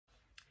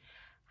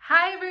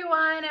Hi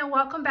everyone, and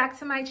welcome back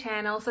to my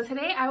channel. So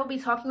today I will be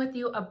talking with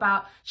you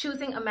about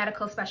choosing a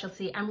medical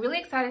specialty. I'm really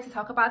excited to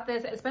talk about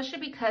this, especially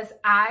because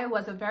I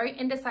was a very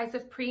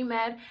indecisive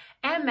pre-med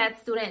and med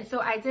student. So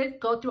I did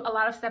go through a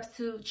lot of steps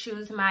to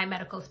choose my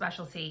medical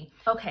specialty.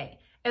 Okay,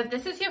 if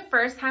this is your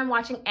first time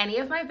watching any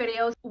of my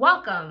videos,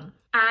 welcome.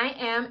 I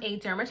am a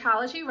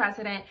dermatology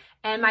resident,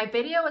 and my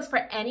video is for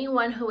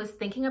anyone who is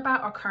thinking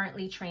about or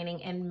currently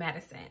training in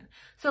medicine.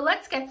 So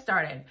let's get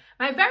started.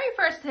 My very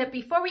first tip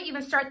before we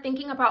even start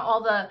thinking about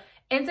all the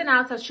ins and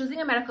outs of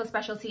choosing a medical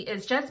specialty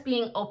is just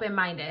being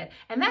open-minded.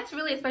 And that's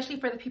really especially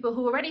for the people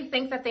who already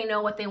think that they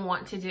know what they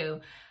want to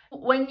do.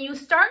 When you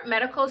start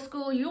medical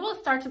school, you will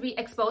start to be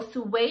exposed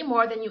to way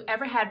more than you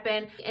ever had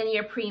been in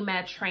your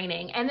pre-med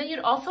training. And then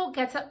you'd also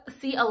get to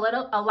see a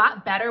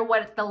lot better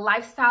what the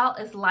lifestyle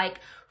is like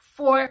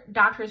for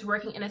doctors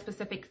working in a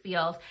specific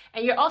field.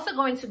 And you're also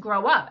going to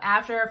grow up.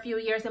 After a few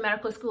years in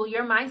medical school,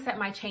 your mindset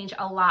might change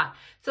a lot.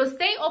 So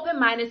stay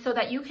open-minded so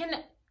that you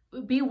can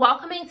be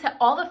welcoming to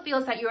all the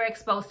fields that you're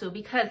exposed to,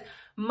 because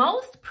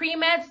most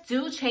pre-meds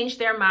do change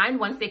their mind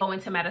once they go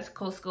into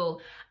medical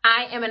school.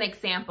 I am an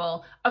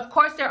example. Of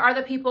course, there are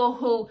the people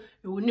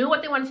who knew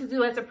what they wanted to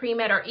do as a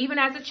pre-med or even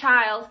as a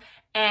child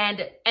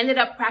and ended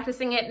up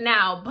practicing it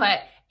now. But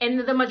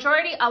in the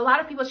majority, a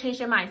lot of people change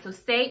their mind. So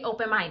stay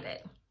open-minded.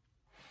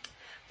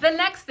 The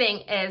next thing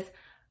is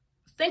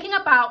thinking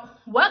about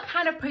what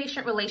kind of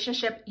patient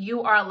relationship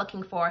you are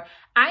looking for.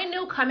 I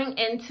knew coming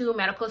into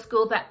medical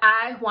school that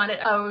I wanted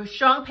a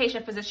strong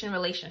patient-physician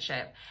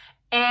relationship.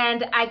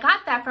 And I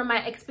got that from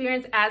my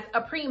experience as a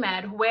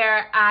pre-med,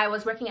 where I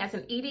was working as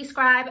an ED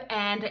scribe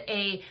and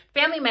a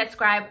family med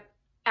scribe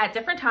at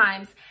different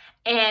times.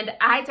 And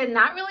I did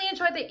not really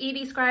enjoy the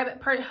ED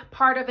scribe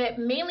part of it,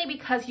 mainly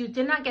because you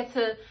did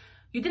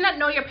not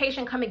know your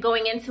patient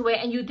going into it,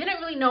 and you didn't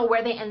really know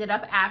where they ended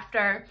up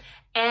after.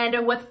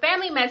 And with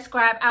family med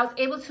scribe, I was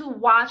able to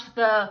watch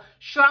the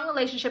strong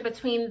relationship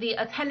between the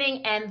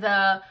attending and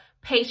the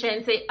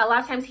patients. A lot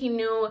of times he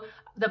knew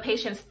the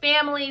patient's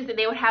families, that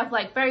they would have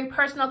like very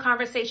personal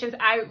conversations.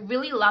 I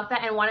really loved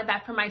that and wanted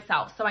that for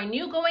myself. So I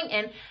knew going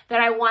in that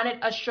I wanted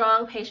a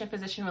strong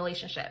patient-physician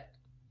relationship.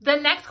 The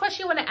next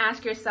question you want to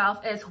ask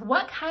yourself is,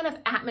 what kind of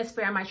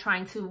atmosphere am I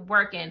trying to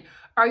work in?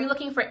 Are you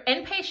looking for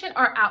inpatient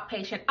or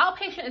outpatient?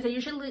 Outpatient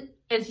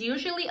is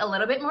usually a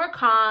little bit more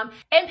calm.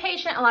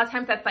 Inpatient, a lot of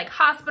times that's like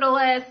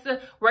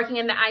hospitalists working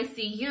in the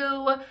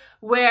ICU,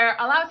 where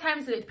a lot of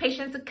times the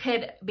patients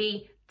could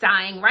be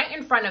dying right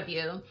in front of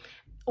you.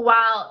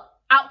 While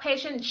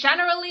outpatient,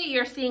 generally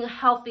you're seeing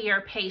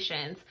healthier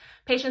patients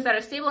that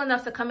are stable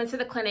enough to come into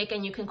the clinic,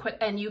 and you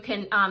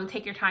can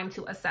take your time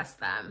to assess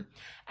them.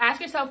 Ask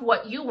yourself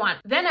what you want.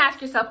 Then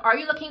ask yourself, are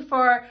you looking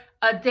for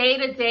a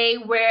day-to-day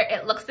where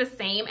it looks the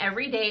same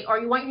every day, or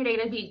you want your day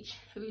to be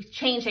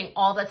changing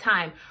all the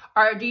time?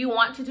 Or do you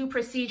want to do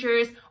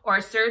procedures or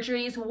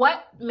surgeries?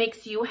 What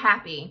makes you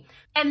happy?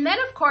 And then,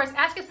 of course,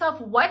 ask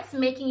yourself, what's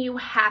making you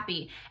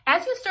happy?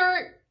 As you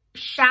start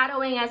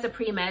shadowing as a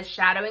pre-med,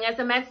 shadowing as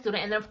a med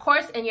student, and then of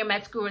course in your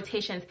med school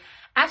rotations,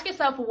 ask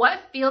yourself, what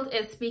field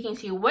is speaking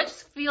to you? Which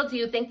field do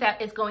you think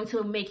that is going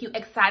to make you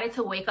excited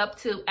to wake up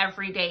to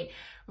every day?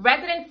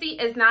 Residency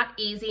is not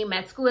easy,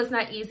 med school is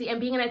not easy, and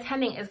being an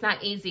attending is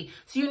not easy.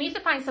 So you need to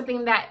find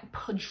something that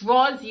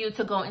draws you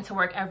to go into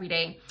work every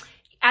day.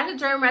 As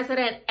a derm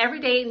resident,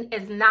 every day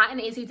is not an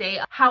easy day.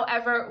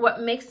 However,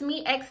 what makes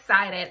me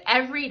excited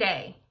every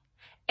day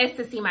is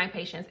to see my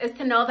patients, is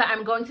to know that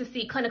I'm going to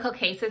see clinical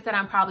cases that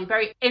I'm probably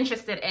very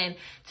interested in,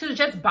 to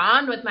just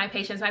bond with my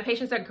patients. My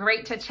patients are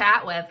great to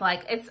chat with.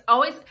 Like it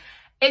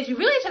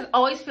really just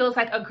always feels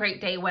like a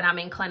great day when I'm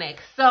in clinic.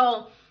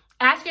 So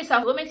ask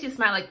yourself, what makes you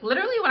smile? Like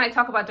literally when I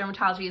talk about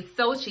dermatology, it's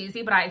so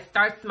cheesy, but I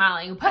start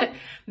smiling. But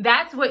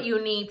that's what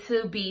you need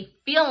to be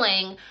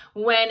feeling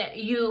when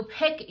you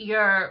pick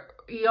your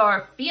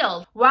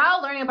field.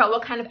 While learning about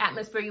what kind of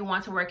atmosphere you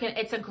want to work in,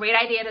 it's a great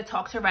idea to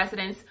talk to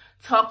residents,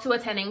 talk to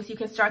attendings. You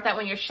can start that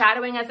when you're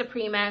shadowing as a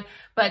pre-med,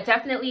 but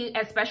definitely,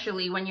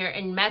 especially when you're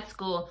in med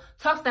school,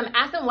 talk to them,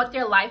 ask them what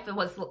their life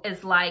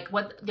is like,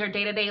 what their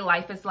day-to-day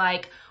life is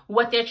like,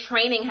 what their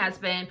training has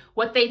been,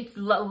 what they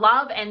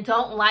love and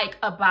don't like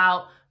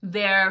about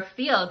their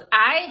fields.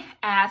 I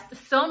asked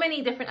so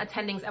many different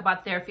attendings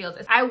about their fields.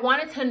 I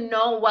wanted to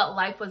know what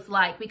life was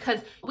like,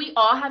 because we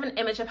all have an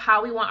image of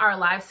how we want our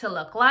lives to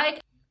look like.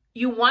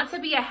 You want to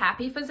be a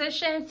happy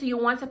physician, so you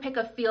want to pick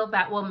a field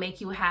that will make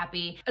you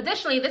happy.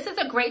 Additionally, this is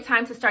a great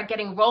time to start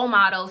getting role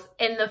models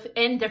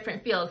in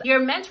different fields. Your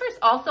mentors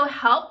also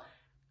help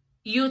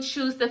you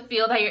choose the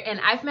field that you're in.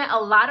 I've met a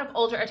lot of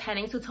older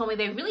attendings who told me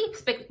they really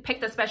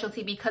picked a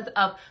specialty because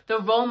of the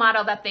role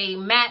model that they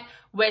met,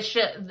 which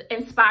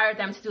inspired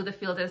them to do the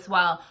field as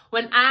well.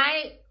 When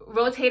I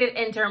rotated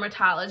in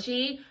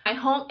dermatology, my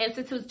home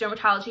institute's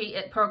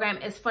dermatology program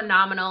is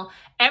phenomenal.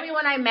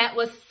 Everyone I met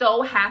was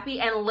so happy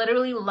and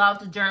literally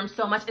loved derm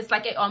so much. It's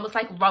like it almost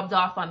like rubbed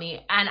off on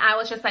me. And I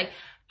was just like,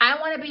 I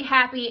want to be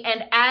happy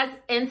and as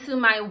into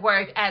my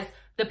work as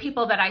the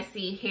people that I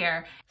see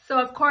here. So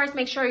of course,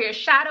 make sure you're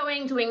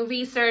shadowing, doing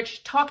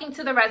research, talking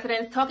to the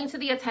residents, talking to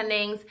the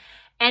attendings,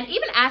 and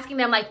even asking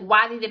them like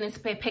why they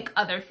didn't pick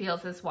other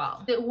fields as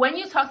well. When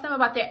you talk to them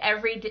about their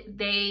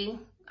everyday,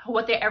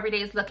 what their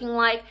everyday is looking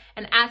like,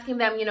 and asking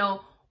them, you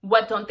know,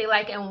 what don't they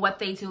like and what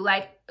they do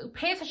like,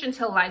 pay attention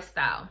to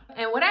lifestyle.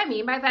 And what I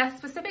mean by that,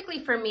 specifically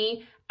for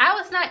me, I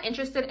was not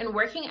interested in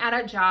working at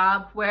a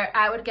job where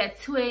I would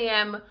get 2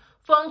 a.m.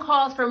 phone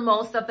calls for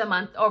most of the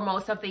month or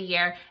most of the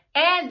year.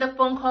 And the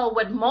phone call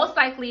would most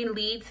likely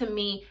lead to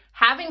me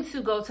having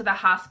to go to the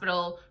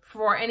hospital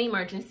for an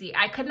emergency.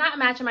 I could not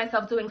imagine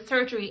myself doing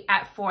surgery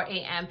at 4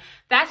 a.m.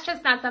 That's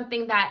just not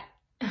something that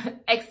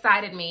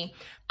excited me.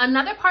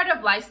 Another part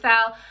of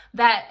lifestyle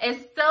that is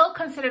still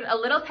considered a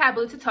little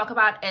taboo to talk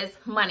about is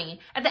money.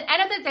 At the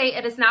end of the day,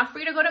 it is not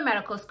free to go to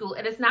medical school.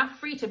 It is not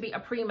free to be a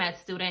pre-med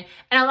student.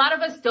 And a lot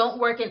of us don't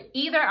work in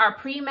either our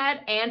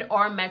pre-med and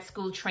or med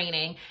school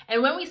training.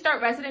 And when we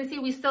start residency,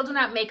 we still do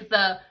not make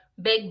the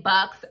big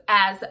bucks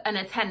as an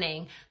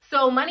attending.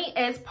 So money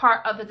is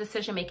part of the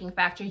decision-making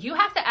factor. You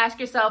have to ask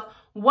yourself,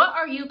 what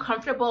are you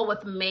comfortable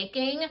with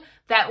making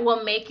that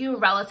will make you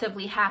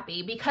relatively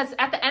happy? Because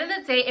at the end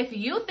of the day, if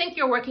you think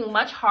you're working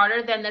much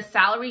harder than the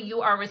salary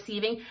you are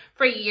receiving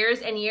for years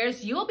and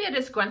years, you will be a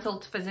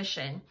disgruntled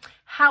physician.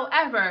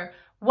 However,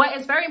 what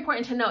is very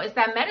important to know is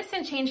that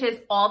medicine changes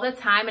all the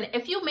time. And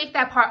if you make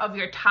that part of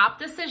your top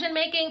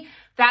decision-making,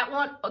 that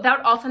would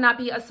also not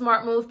be a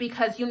smart move,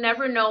 because you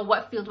never know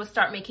what field will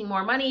start making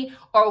more money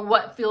or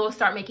what field will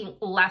start making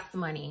less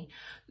money.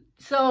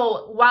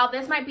 So while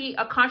this might be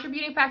a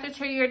contributing factor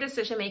to your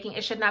decision making,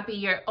 it should not be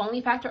your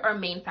only factor or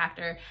main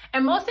factor.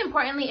 And most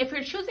importantly, if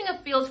you're choosing a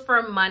field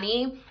for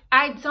money,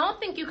 I don't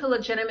think you could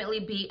legitimately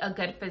be a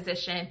good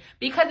physician,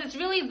 because it's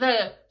really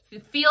the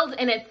field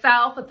in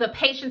itself, the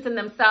patients in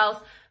themselves,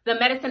 the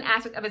medicine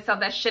aspect of itself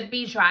that should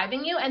be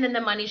driving you, and then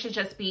the money should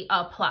just be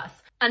a plus.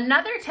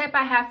 Another tip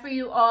I have for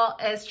you all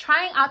is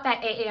trying out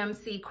that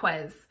AAMC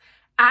quiz.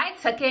 I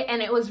took it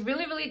and it was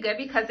really, really good,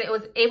 because it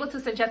was able to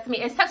suggest to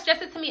me, it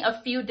suggested to me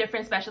a few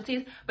different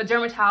specialties, but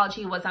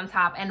dermatology was on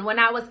top. And when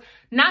I was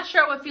not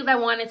sure what field I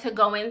wanted to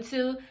go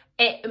into,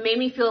 it made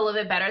me feel a little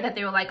bit better that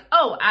they were like,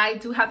 oh, I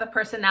do have the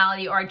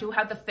personality, or I do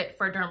have the fit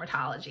for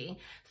dermatology.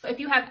 So if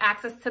you have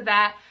access to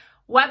that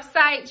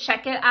website,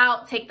 check it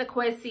out, take the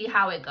quiz, see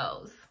how it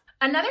goes.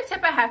 Another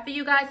tip I have for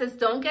you guys is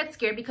don't get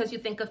scared because you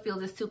think a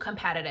field is too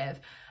competitive.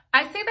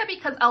 I say that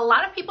because a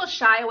lot of people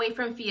shy away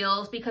from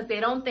fields because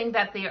they don't think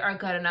that they are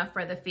good enough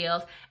for the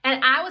fields.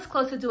 And I was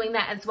close to doing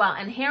that as well.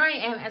 And here I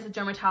am as a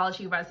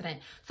dermatology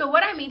resident. So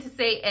what I mean to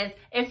say is,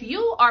 if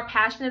you are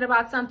passionate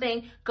about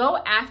something, go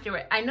after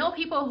it. I know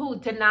people who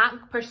did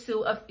not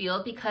pursue a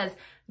field because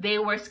they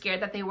were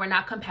scared that they were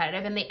not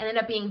competitive, and they ended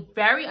up being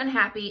very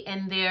unhappy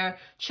in their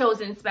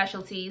chosen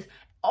specialties.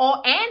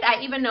 And I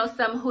even know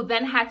some who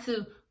then had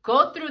to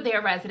go through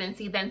their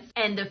residency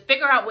and to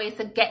figure out ways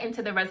to get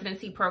into the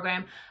residency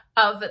program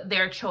of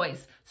their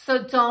choice.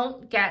 So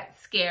don't get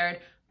scared.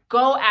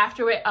 Go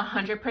after it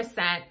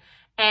 100%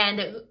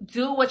 and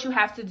do what you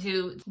have to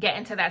do to get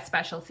into that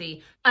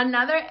specialty.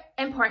 Another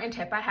important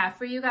tip I have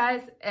for you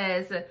guys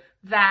is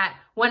that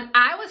when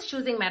I was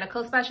choosing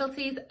medical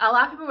specialties, a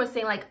lot of people were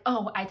saying like,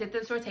 oh, I did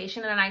this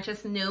rotation and I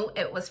just knew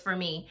it was for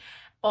me.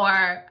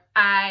 Or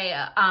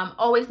I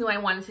always knew I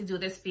wanted to do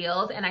this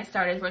field and I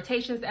started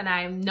rotations and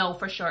I know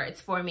for sure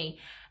it's for me.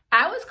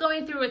 I was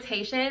going through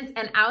rotations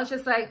and I was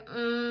just like,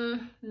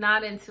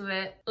 not into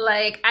it.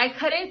 Like, I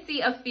couldn't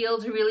see a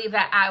field really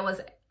that I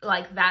was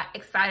like that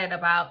excited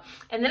about.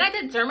 And then I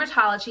did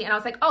dermatology and I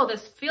was like, oh,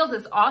 this field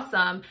is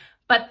awesome.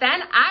 But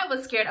then I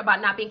was scared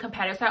about not being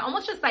competitive. So I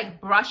almost just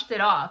like brushed it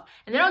off.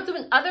 And then I was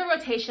doing other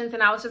rotations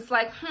and I was just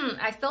like,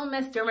 I still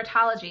miss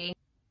dermatology.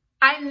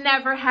 I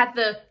never had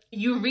the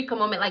Eureka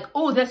moment like,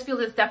 oh, this field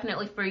is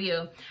definitely for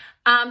you.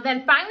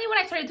 Then finally, when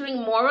I started doing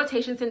more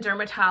rotations in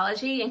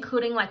dermatology,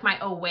 including like my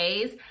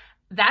OAs,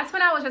 that's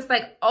when I was just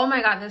like, oh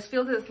my God, this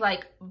field is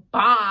like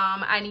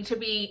bomb. I need to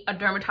be a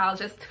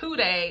dermatologist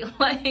today.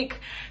 Like,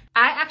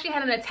 I actually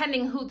had an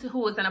attending who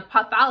was a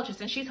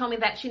pathologist, and she told me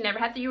that she never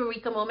had the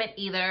Eureka moment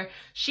either.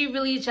 She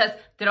really just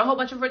did a whole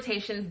bunch of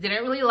rotations,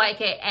 didn't really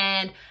like it,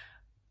 and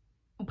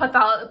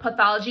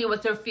pathology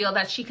was her field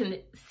that she can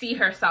see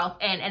herself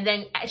in, and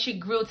then she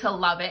grew to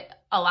love it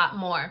a lot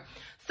more.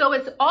 So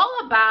it's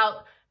all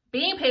about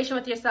being patient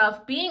with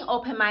yourself, being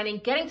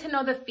open-minded, getting to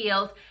know the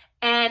field,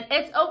 and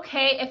it's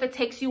okay if it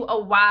takes you a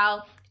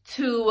while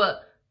to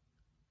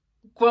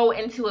grow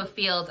into a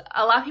field.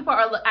 A lot of people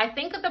are, I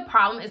think the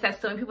problem is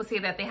that so many people say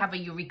that they have a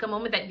Eureka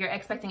moment, that you're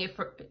expecting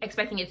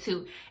it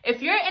to.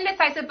 If you're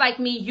indecisive like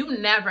me, you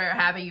never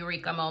have a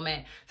Eureka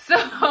moment.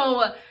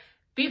 So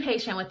be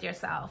patient with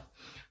yourself.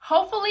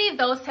 Hopefully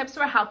those tips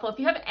were helpful. If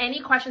you have any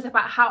questions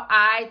about how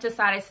I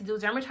decided to do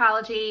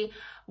dermatology,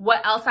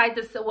 what else I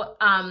did,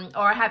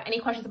 or have any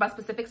questions about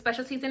specific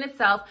specialties in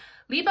itself,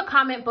 leave a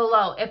comment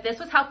below. If this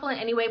was helpful in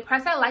any way,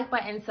 press that like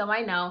button so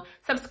I know.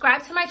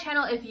 Subscribe to my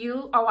channel if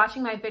you are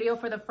watching my video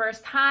for the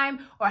first time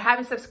or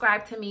haven't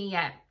subscribed to me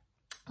yet.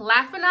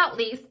 Last but not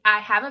least, I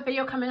have a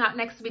video coming out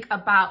next week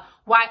about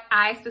why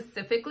I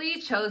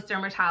specifically chose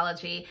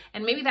dermatology,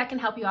 and maybe that can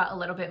help you out a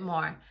little bit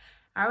more.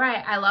 All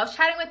right, I love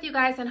chatting with you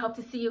guys and hope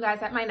to see you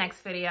guys at my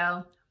next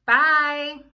video. Bye!